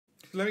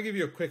Let me give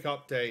you a quick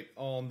update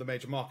on the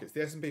major markets.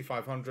 The S&P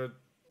 500,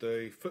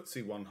 the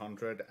FTSE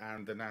 100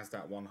 and the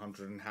Nasdaq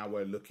 100 and how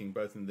we're looking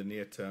both in the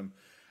near term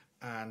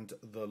and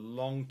the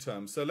long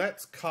term. So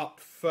let's cut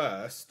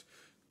first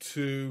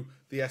to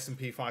the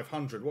S&P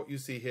 500. What you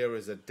see here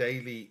is a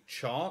daily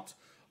chart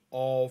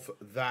of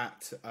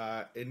that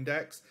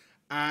index,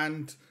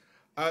 and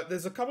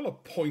there's a couple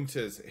of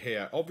pointers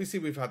here. Obviously,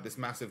 we've had this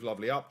massive,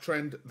 lovely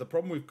uptrend. The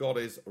problem we've got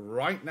is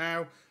right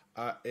now,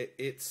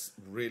 it's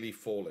really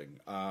falling.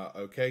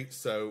 Okay,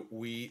 so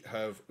we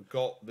have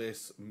got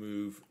this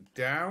move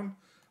down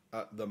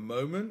at the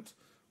moment.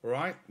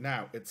 Right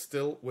now, it's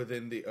still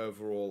within the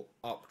overall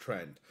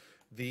uptrend.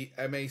 The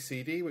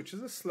MACD, which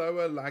is a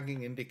slower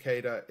lagging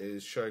indicator,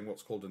 is showing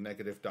what's called a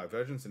negative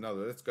divergence. In other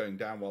words, it's going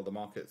down while the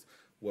markets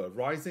were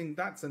rising.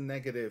 That's a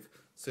negative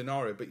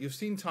scenario, but you've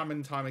seen time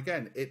and time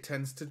again, it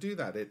tends to do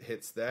that. It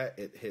hits there,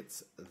 it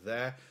hits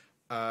there,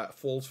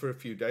 falls for a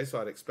few days,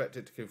 so I'd expect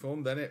it to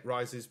conform, then it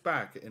rises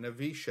back in a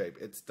V shape.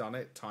 It's done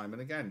it time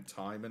and again,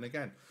 time and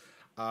again.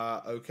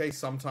 Okay,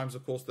 sometimes,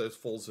 of course, those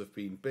falls have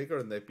been bigger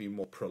and they've been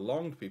more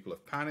prolonged. People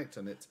have panicked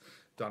and it's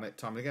done it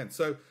time and again.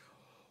 So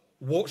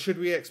what should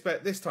we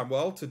expect this time?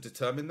 Well, to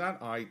determine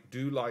that, I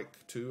do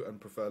like to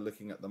and prefer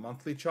looking at the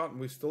monthly chart, and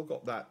we've still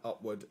got that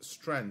upward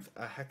strength,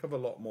 a heck of a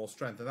lot more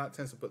strength, and that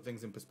tends to put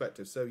things in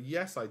perspective. So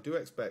yes, I do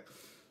expect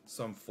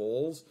some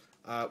falls.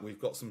 We've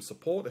got some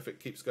support. If it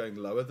keeps going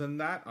lower than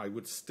that, I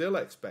would still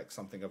expect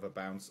something of a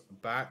bounce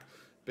back,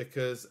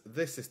 because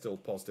this is still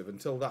positive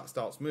until that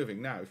starts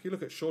moving. Now, if you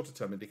look at shorter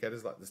term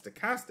indicators like the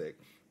stochastic,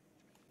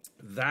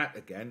 that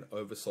again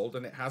oversold,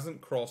 and it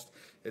hasn't crossed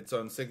its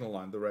own signal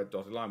line, the red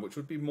dotted line, which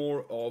would be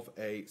more of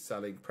a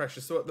selling pressure.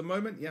 So at the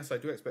moment, yes, I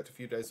do expect a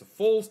few days of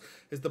falls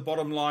is the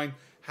bottom line.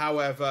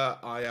 However,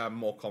 I am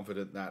more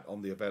confident that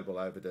on the available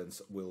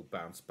evidence will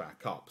bounce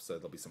back up. So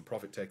there'll be some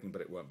profit taking,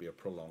 but it won't be a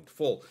prolonged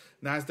fall.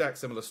 Nasdaq,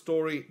 similar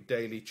story,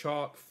 daily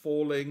chart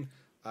falling,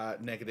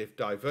 negative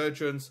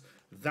divergence.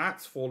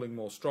 That's falling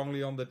more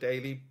strongly on the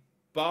daily,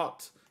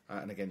 but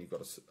and again, you've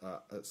got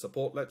a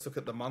support. Let's look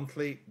at the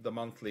monthly. The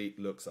monthly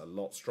looks a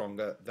lot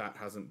stronger. That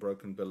hasn't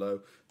broken below.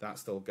 That's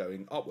still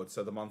going upwards.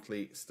 So the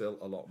monthly still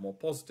a lot more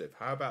positive.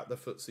 How about the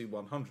FTSE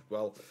 100?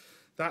 Well,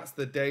 that's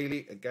the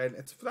daily. Again,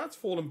 that's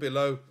fallen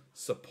below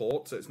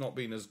support, so it's not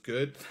been as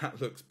good. That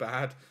looks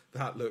bad.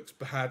 That looks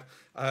bad.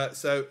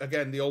 So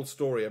again, the old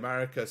story,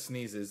 America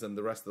sneezes and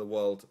the rest of the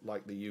world,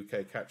 like the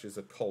UK, catches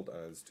a cold.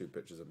 There's two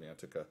pictures of me. I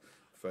took a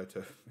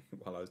photo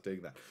while I was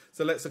doing that.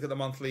 So let's look at the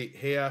monthly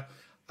here.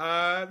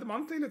 The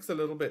monthly looks a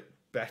little bit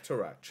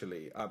better,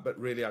 actually, but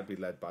really I'd be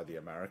led by the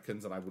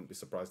Americans, and I wouldn't be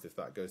surprised if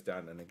that goes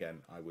down. And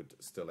again, I would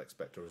still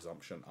expect a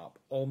resumption up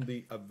on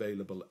the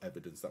available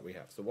evidence that we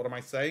have. So what am I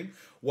saying?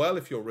 Well,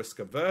 if you're risk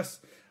averse,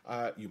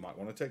 you might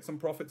want to take some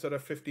profits at a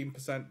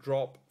 15%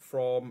 drop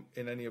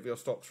in any of your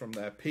stocks from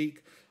their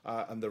peak,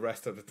 and the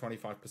rest at a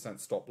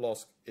 25% stop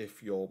loss.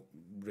 If you're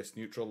risk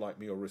neutral like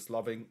me or risk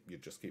loving, you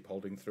just keep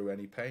holding through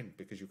any pain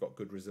because you've got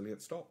good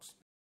resilient stocks.